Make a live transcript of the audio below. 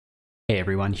Hey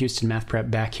everyone, Houston Math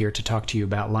Prep back here to talk to you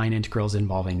about line integrals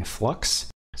involving flux.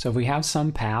 So if we have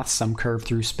some path, some curve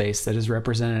through space that is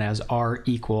represented as r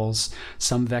equals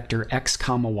some vector x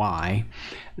comma y,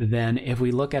 then if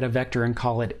we look at a vector and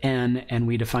call it n and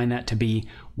we define that to be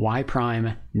y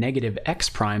prime negative x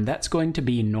prime, that's going to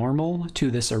be normal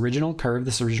to this original curve,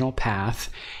 this original path,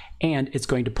 and it's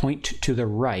going to point to the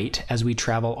right as we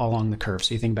travel along the curve.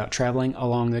 So you think about traveling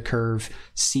along the curve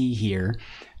C here.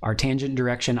 Our tangent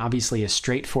direction obviously is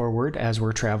straightforward as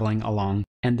we're traveling along.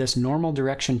 And this normal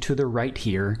direction to the right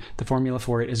here, the formula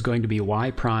for it is going to be y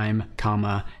prime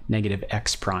comma negative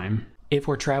x prime. If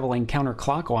we're traveling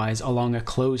counterclockwise along a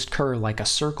closed curve like a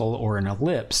circle or an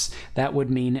ellipse, that would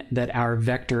mean that our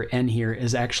vector n here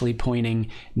is actually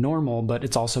pointing normal, but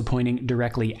it's also pointing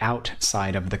directly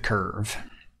outside of the curve.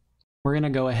 We're going to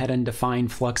go ahead and define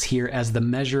flux here as the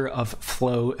measure of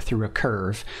flow through a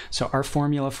curve. So our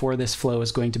formula for this flow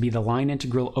is going to be the line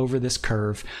integral over this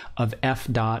curve of f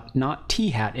dot, not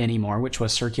t hat anymore, which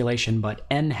was circulation, but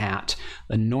n hat,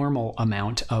 the normal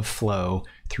amount of flow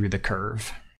through the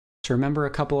curve. So remember a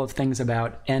couple of things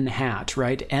about n hat,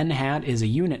 right? N hat is a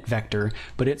unit vector,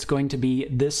 but it's going to be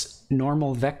this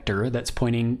normal vector that's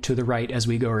pointing to the right as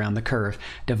we go around the curve,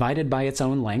 divided by its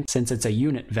own length, since it's a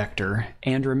unit vector.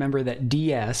 And remember that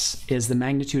ds is the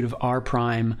magnitude of r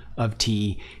prime of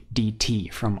t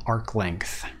dt from arc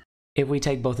length. If we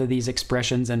take both of these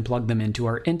expressions and plug them into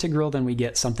our integral, then we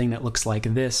get something that looks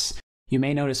like this. You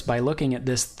may notice by looking at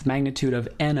this, the magnitude of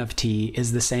n of t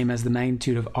is the same as the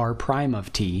magnitude of r prime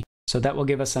of t. So that will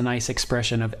give us a nice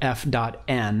expression of f dot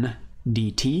n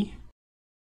dt.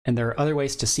 And there are other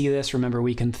ways to see this. Remember,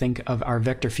 we can think of our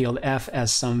vector field f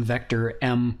as some vector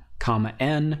m comma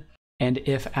n. And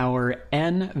if our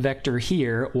n vector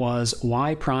here was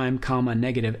y prime comma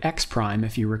negative x prime,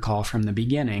 if you recall from the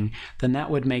beginning, then that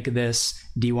would make this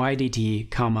dy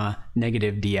dt comma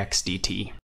negative dx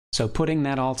dt. So putting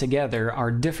that all together,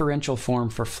 our differential form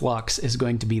for flux is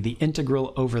going to be the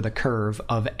integral over the curve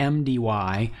of m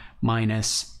dy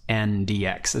minus n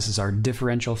dx. This is our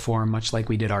differential form, much like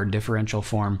we did our differential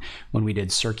form when we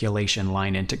did circulation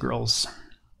line integrals.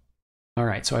 All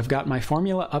right, so I've got my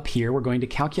formula up here. We're going to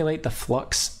calculate the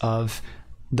flux of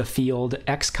the field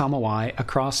x comma y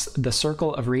across the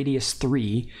circle of radius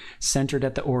 3 centered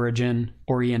at the origin,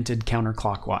 oriented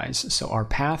counterclockwise. So our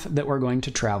path that we're going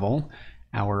to travel,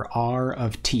 our r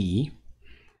of t,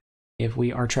 if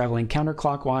we are traveling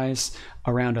counterclockwise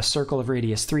around a circle of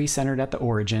radius 3 centered at the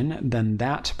origin, then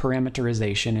that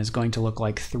parameterization is going to look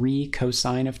like 3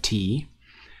 cosine of t,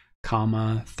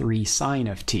 comma 3 sine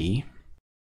of t.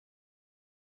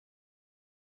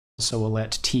 So we'll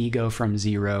let t go from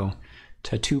 0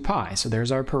 to 2 pi. So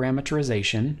there's our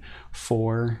parameterization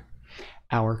for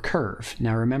our curve.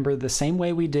 Now remember, the same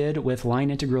way we did with line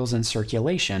integrals and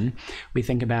circulation, we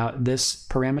think about this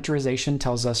parameterization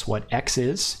tells us what x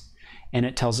is, and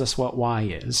it tells us what y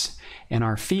is. And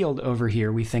our field over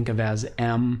here we think of as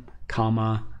m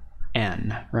comma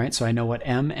n, right? So I know what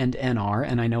m and n are,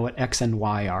 and I know what x and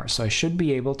y are. So I should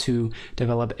be able to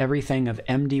develop everything of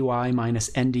m dy minus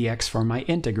n dx for my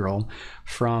integral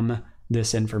from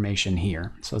this information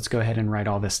here. So let's go ahead and write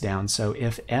all this down. So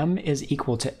if m is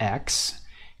equal to x,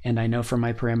 and I know from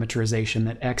my parameterization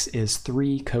that x is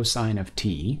 3 cosine of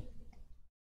t,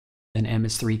 then m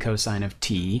is 3 cosine of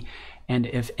t. And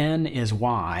if n is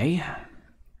y,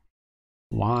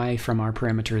 y from our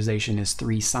parameterization is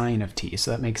 3 sine of t.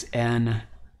 So that makes n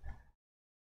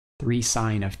 3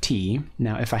 sine of t.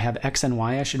 Now if I have x and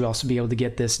y, I should also be able to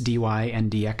get this dy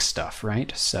and dx stuff,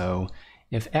 right? So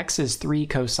if x is 3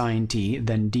 cosine t,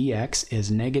 then dx is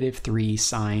negative 3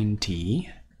 sine t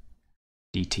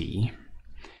dt.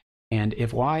 And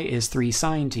if y is 3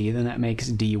 sine t, then that makes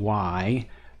dy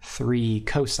 3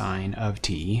 cosine of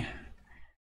t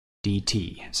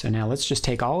dt. So now let's just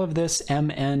take all of this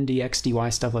mn dx dy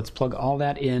stuff, let's plug all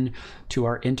that in to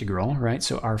our integral, right?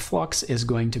 So our flux is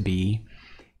going to be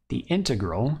the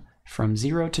integral from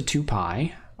 0 to 2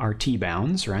 pi, our t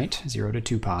bounds, right? 0 to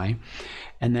 2 pi.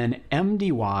 And then m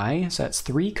dy, so that's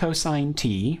 3 cosine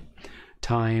t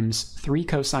times 3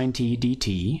 cosine t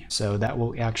dt. So that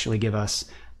will actually give us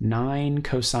 9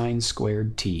 cosine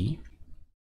squared t.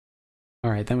 All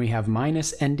right, then we have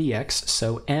minus n dx.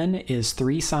 So n is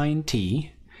 3 sine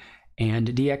t, and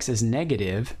dx is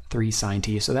negative 3 sine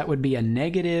t. So that would be a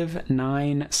negative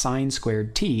 9 sine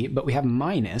squared t, but we have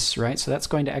minus, right? So that's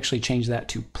going to actually change that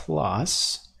to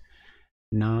plus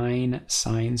 9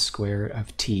 sine squared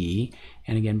of t.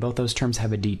 And again, both those terms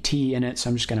have a dt in it, so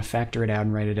I'm just going to factor it out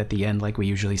and write it at the end like we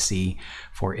usually see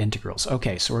for integrals.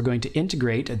 Okay, so we're going to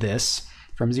integrate this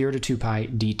from 0 to 2 pi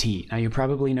dt. Now you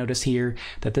probably notice here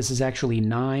that this is actually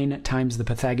 9 times the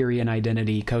Pythagorean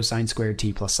identity cosine squared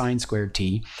t plus sine squared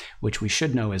t, which we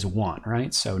should know is 1,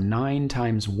 right? So 9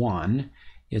 times 1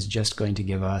 is just going to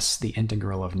give us the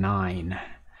integral of 9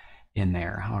 in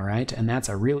there, all right? And that's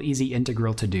a real easy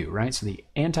integral to do, right? So the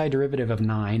antiderivative of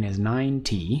 9 is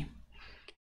 9t,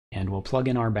 and we'll plug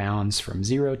in our bounds from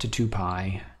 0 to 2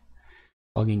 pi.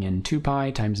 Plugging in 2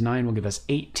 pi times 9 will give us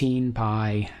 18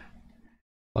 pi.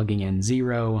 Plugging in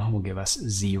 0 will give us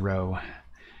 0.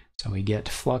 So we get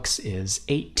flux is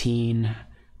 18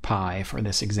 pi for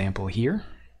this example here.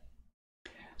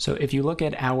 So if you look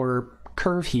at our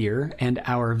curve here and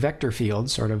our vector field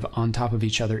sort of on top of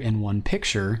each other in one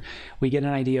picture, we get an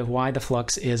idea of why the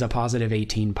flux is a positive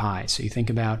 18 pi. So you think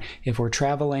about if we're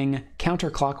traveling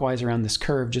counterclockwise around this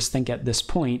curve, just think at this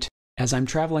point, as I'm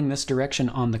traveling this direction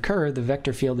on the curve, the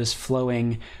vector field is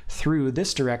flowing through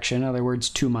this direction, in other words,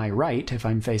 to my right, if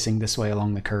I'm facing this way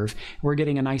along the curve. We're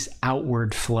getting a nice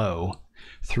outward flow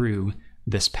through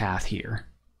this path here.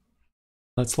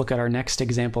 Let's look at our next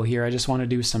example here. I just want to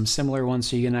do some similar ones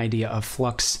so you get an idea of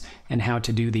flux and how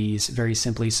to do these very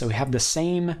simply. So we have the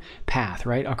same path,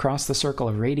 right, across the circle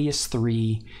of radius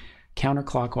 3,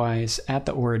 counterclockwise at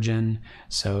the origin.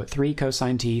 So 3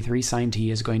 cosine t, 3 sine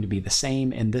t is going to be the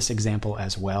same in this example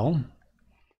as well.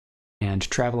 And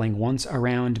traveling once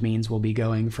around means we'll be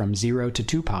going from 0 to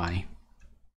 2 pi.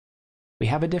 We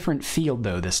have a different field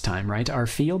though this time, right? Our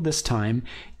field this time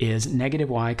is negative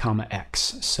y comma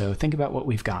x. So think about what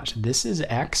we've got. This is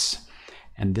x,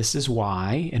 and this is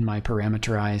y in my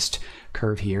parameterized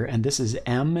curve here, and this is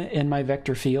m in my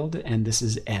vector field, and this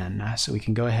is n. So we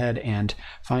can go ahead and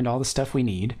find all the stuff we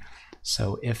need.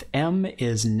 So if m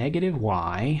is negative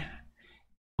y,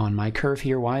 on my curve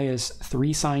here, y is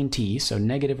 3 sine t, so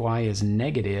negative y is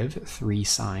negative 3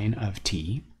 sine of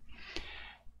t.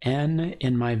 N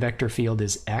in my vector field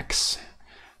is x,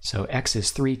 so x is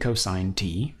 3 cosine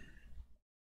t.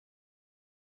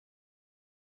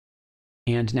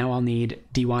 And now I'll need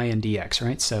dy and dx,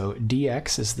 right? So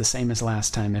dx is the same as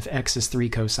last time. If x is 3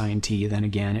 cosine t, then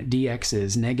again, dx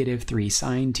is negative 3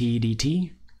 sine t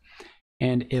dt.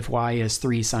 And if y is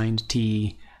 3 sine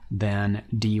t, then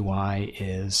dy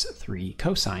is 3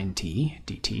 cosine t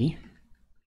dt.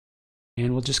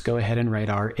 And we'll just go ahead and write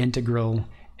our integral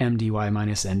m dy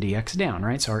minus n dx down,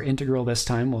 right? So our integral this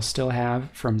time we'll still have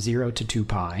from 0 to 2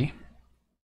 pi.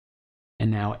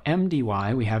 And now m dy,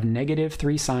 we have negative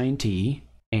 3 sine t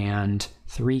and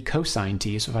 3 cosine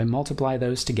t. So if I multiply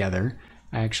those together,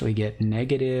 I actually get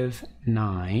negative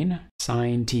 9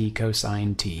 sine t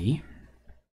cosine t.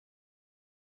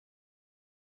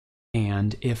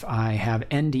 And if I have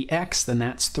n dx, then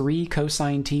that's 3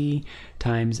 cosine t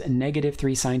times negative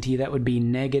 3 sine t. That would be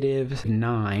negative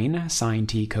 9 sine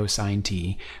t cosine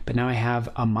t. But now I have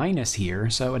a minus here,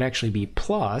 so it would actually be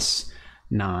plus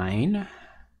 9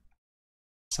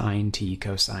 sine t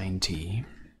cosine t.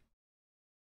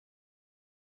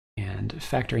 And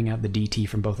factoring out the dt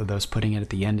from both of those, putting it at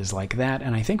the end is like that.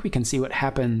 And I think we can see what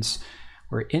happens.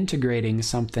 We're integrating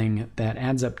something that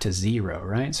adds up to 0,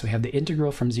 right? So we have the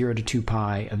integral from 0 to 2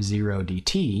 pi of 0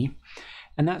 dt,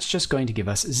 and that's just going to give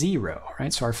us 0,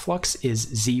 right? So our flux is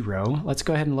 0. Let's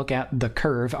go ahead and look at the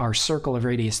curve, our circle of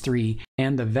radius 3,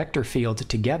 and the vector field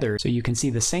together. So you can see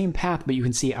the same path, but you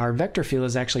can see our vector field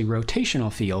is actually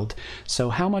rotational field. So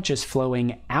how much is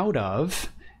flowing out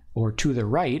of, or to the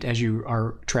right as you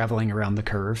are traveling around the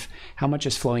curve, how much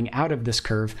is flowing out of this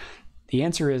curve? The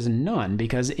answer is none,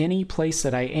 because any place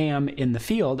that I am in the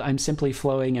field, I'm simply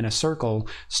flowing in a circle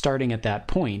starting at that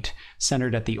point,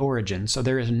 centered at the origin. So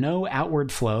there is no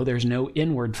outward flow, there's no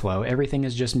inward flow. Everything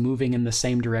is just moving in the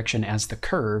same direction as the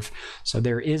curve, so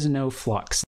there is no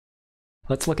flux.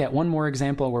 Let's look at one more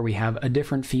example where we have a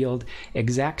different field,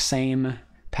 exact same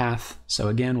path. So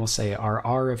again, we'll say our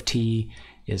r of t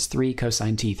is 3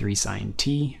 cosine t, 3 sine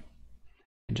t.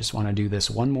 I just want to do this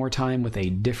one more time with a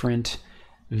different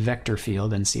vector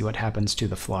field and see what happens to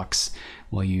the flux.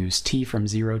 We'll use t from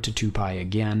 0 to 2 pi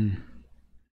again.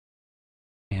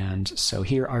 And so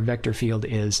here our vector field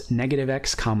is negative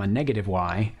x comma negative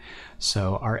y.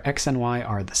 So our x and y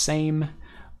are the same.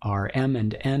 Our m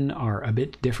and n are a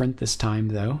bit different this time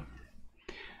though.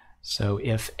 So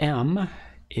if m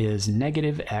is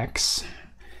negative x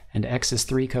and x is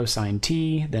 3 cosine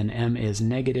t, then m is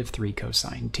negative 3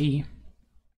 cosine t.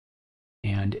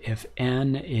 And if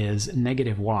n is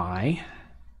negative y,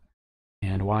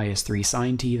 and y is 3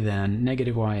 sine t, then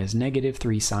negative y is negative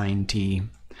 3 sine t.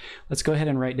 Let's go ahead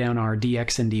and write down our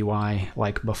dx and dy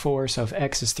like before. So if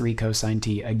x is 3 cosine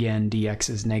t, again, dx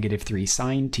is negative 3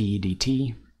 sine t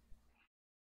dt.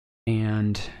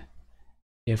 And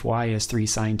If y is 3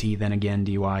 sine t, then again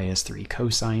dy is 3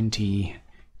 cosine t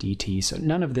dt. So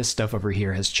none of this stuff over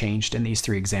here has changed in these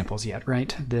three examples yet,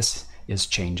 right? This is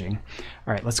changing.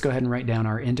 All right, let's go ahead and write down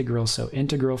our integral. So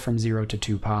integral from 0 to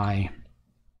 2 pi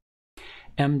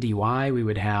m dy, we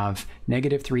would have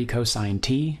negative 3 cosine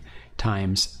t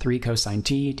times 3 cosine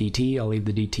t dt. I'll leave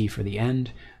the dt for the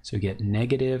end. So we get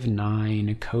negative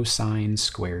 9 cosine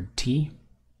squared t.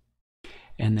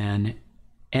 And then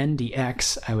n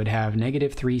dx, I would have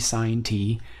negative 3 sine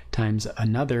t times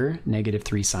another negative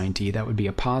 3 sine t. That would be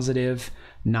a positive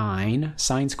 9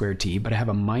 sine squared t, but I have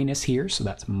a minus here, so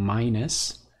that's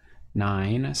minus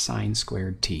 9 sine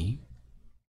squared t.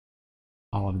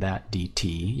 All of that dt.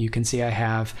 You can see I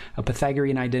have a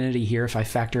Pythagorean identity here if I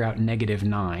factor out negative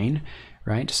 9,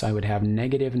 right? So I would have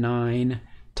negative 9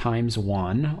 times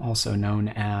 1, also known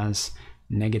as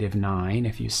negative 9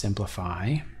 if you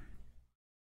simplify.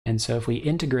 And so if we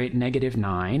integrate negative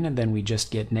 9, then we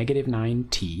just get negative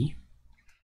 9t.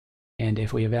 And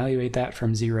if we evaluate that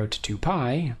from 0 to 2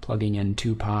 pi, plugging in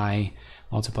 2 pi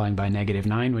multiplying by negative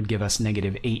 9 would give us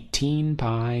negative 18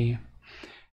 pi.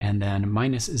 And then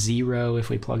minus 0 if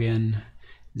we plug in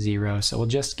 0. So we'll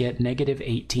just get negative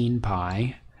 18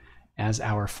 pi as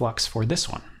our flux for this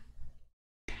one.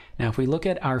 Now, if we look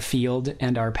at our field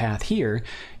and our path here,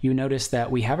 you notice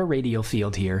that we have a radial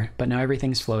field here, but now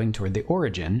everything's flowing toward the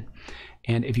origin.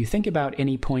 And if you think about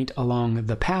any point along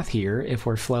the path here, if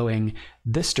we're flowing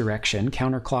this direction,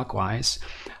 counterclockwise,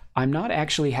 I'm not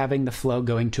actually having the flow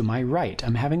going to my right.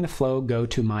 I'm having the flow go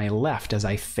to my left as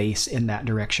I face in that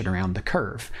direction around the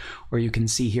curve. Or you can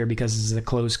see here, because this is a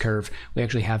closed curve, we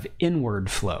actually have inward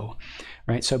flow,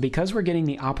 right? So because we're getting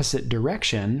the opposite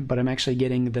direction, but I'm actually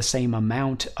getting the same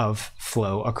amount of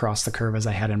flow across the curve as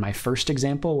I had in my first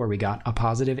example where we got a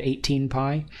positive 18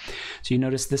 pi. So you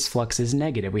notice this flux is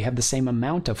negative. We have the same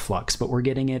amount of flux, but we're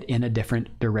getting it in a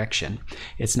different direction.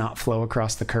 It's not flow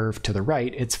across the curve to the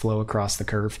right, it's flow across the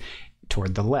curve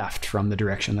toward the left from the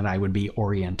direction that I would be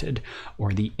oriented.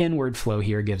 Or the inward flow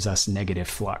here gives us negative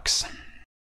flux.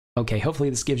 Okay, hopefully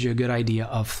this gives you a good idea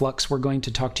of flux. We're going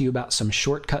to talk to you about some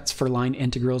shortcuts for line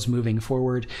integrals moving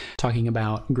forward, talking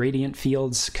about gradient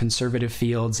fields, conservative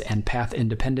fields, and path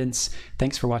independence.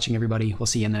 Thanks for watching, everybody. We'll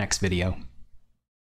see you in the next video.